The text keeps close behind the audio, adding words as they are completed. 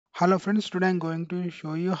Hello friends, today I'm going to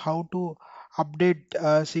show you how to update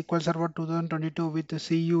SQL Server 2022 with the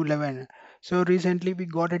CU11. So recently we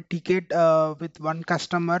got a ticket with one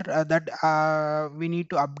customer that we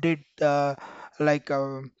need to update like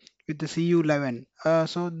with the CU11.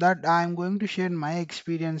 So that I'm going to share my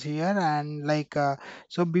experience here and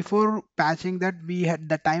so before patching that we had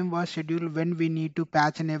the time was scheduled when we need to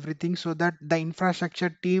patch and everything so that the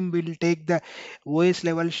infrastructure team will take the OS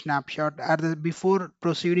level snapshot at the before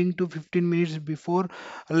proceeding to 15 minutes before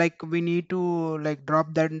we need to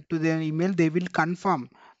drop that to their email. They will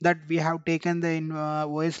confirm that we have taken the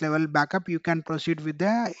OS level backup. You can proceed with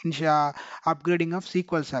the upgrading of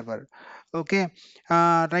SQL Server. Okay,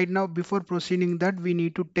 right now before proceeding that we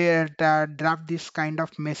need to draft this kind of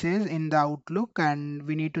message in the Outlook and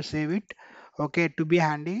we need to save it, okay, to be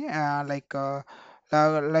handy that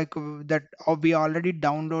we already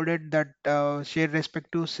downloaded that share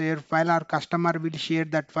respective share file. Our customer will share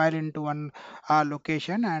that file into one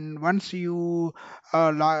location, and once you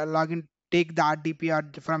log in, take the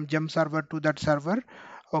RDP from jump server to that server,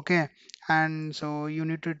 okay. And so you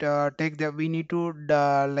need to take the we need to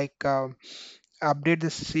update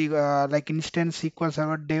the instance SQL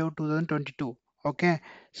Server Dev 2022. Okay,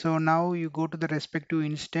 so now you go to the respective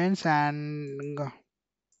instance and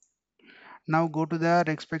now go to the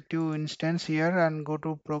respective instance here and go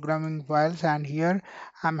to programming files, and here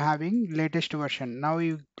I'm having latest version. Now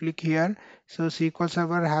you click here. So SQL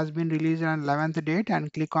Server has been released on 11th date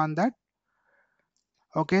and click on that.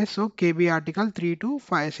 Okay, so KB article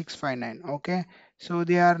 325659. Okay, so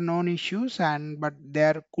there are known issues, and but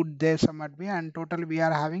there some might be, and total we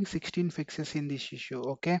are having 16 fixes in this issue.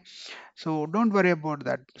 Okay, so don't worry about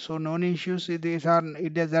that. So known issues, these are,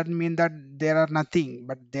 it doesn't mean that there are nothing,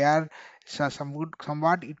 but they are somewhat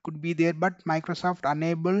it could be there, but Microsoft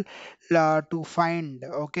unable to find,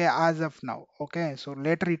 okay, as of now. Okay, so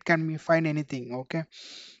later it can be find anything. Okay,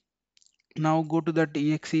 now go to that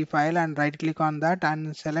exe file and right click on that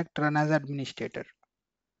and select run as administrator.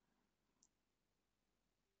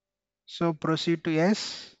 So proceed to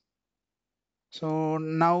yes. So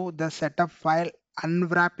now the setup file,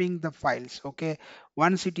 unwrapping the files. Okay,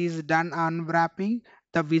 once it is done unwrapping,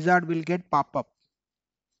 the wizard will get pop up.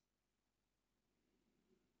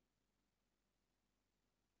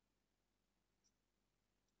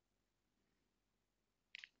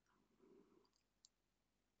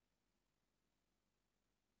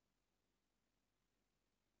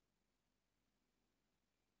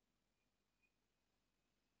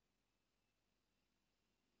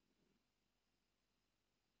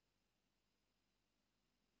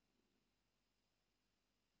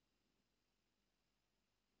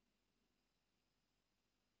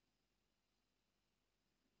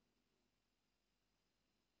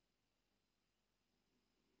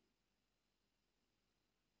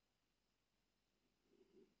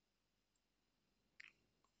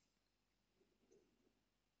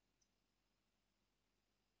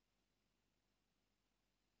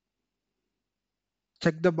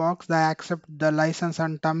 Check the box, I accept the license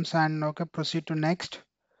and terms, and okay, proceed to next.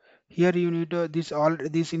 Here you need to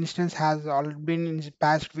this instance has all been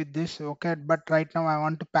patched with this. Okay, but right now I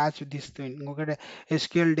want to patch this thing. Okay, the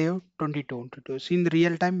SQL Dev 2022. So in the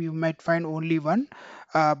real time you might find only one,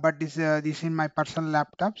 but this in my personal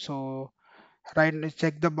laptop. So right,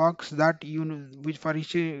 check the box that which for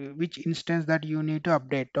each which instance that you need to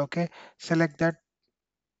update. Okay, select that,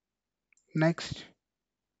 next,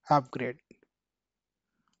 upgrade.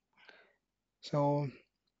 So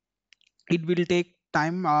it will take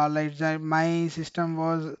time, my system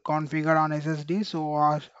was configured on SSD,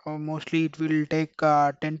 so mostly it will take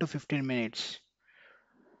 10 to 15 minutes.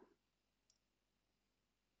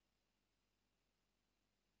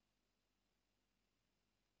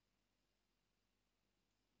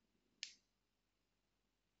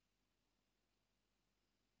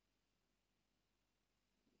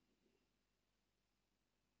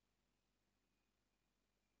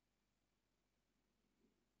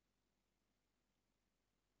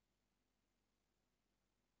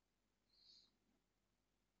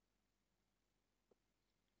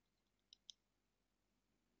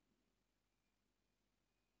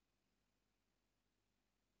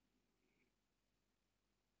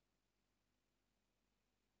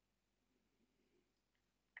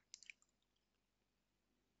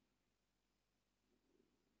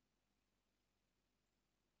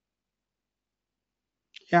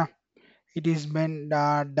 Yeah, it is been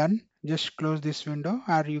done. Just close this window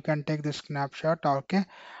or you can take the snapshot. Okay,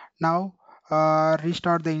 now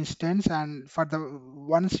restart the instance, and for the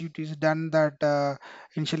once it is done that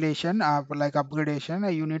installation like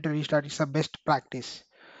upgradation, you need to restart. It's a best practice.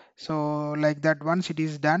 So like that, once it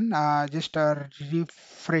is done, just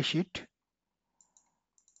refresh it.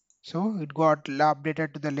 So it got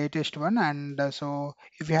updated to the latest one. And so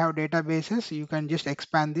if you have databases, you can just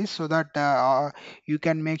expand this so that you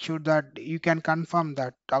can make sure that you can confirm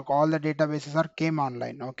that all the databases are came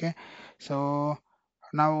online. Okay, so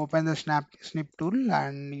now open the snip tool,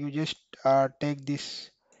 and you just take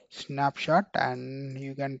this snapshot, and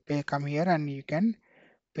you can come here and you can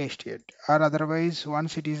paste it. Or otherwise,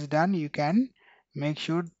 once it is done, you can make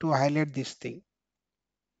sure to highlight this thing.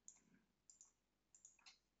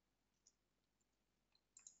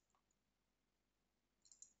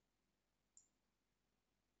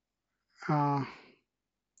 uh,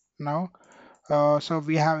 Now so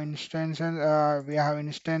we have instance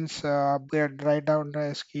upgrade, write down the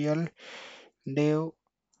SQL dev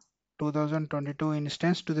 2022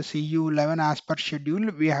 instance to the CU11 as per schedule.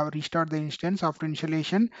 We have restart the instance after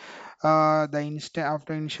installation.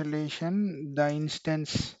 After installation, the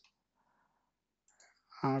instance.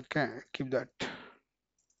 Okay, keep that.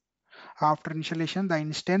 After installation, the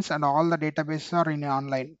instance and all the databases are in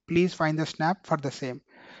online. Please find the snap for the same.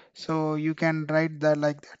 So you can write the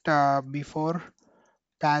like that before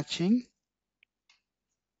patching,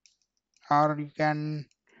 or you can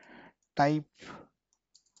type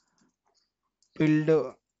build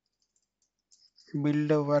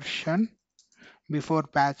version before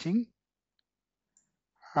patching,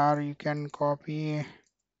 or you can copy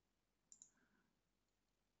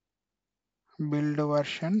build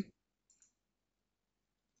version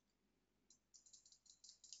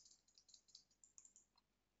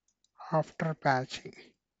after patching.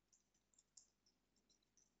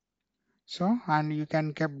 So, and you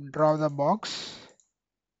can keep draw the box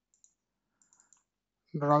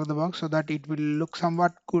so that it will look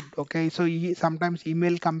somewhat good. Okay, so sometimes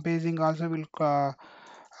email compassing also will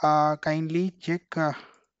kindly check,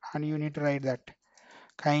 and you need to write that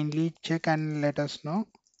kindly check and let us know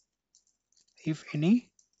if any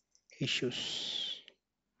issues.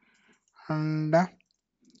 And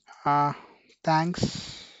uh,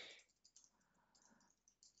 thanks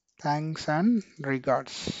thanks and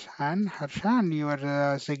regards, and Harsha, and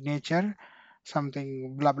your signature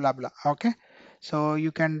something blah blah blah. Okay, so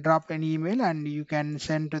you can drop an email and you can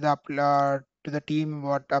send to the to the team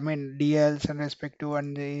what I mean DLs and respect to,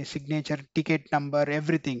 and the signature, ticket number,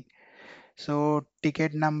 everything. So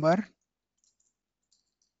ticket number,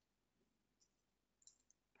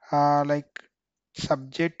 like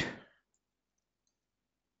subject,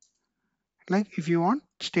 like if you want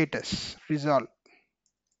status resolve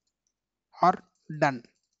or done,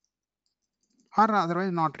 or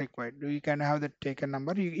otherwise not required. You can have the taken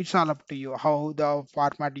number. It's all up to you how the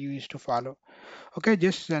format you used to follow. Okay,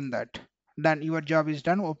 just send that. Done. Your job is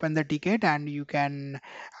done. Open the ticket and you can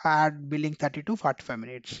add billing 30 to 45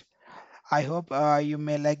 minutes. I hope you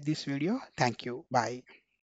may like this video. Thank you. Bye.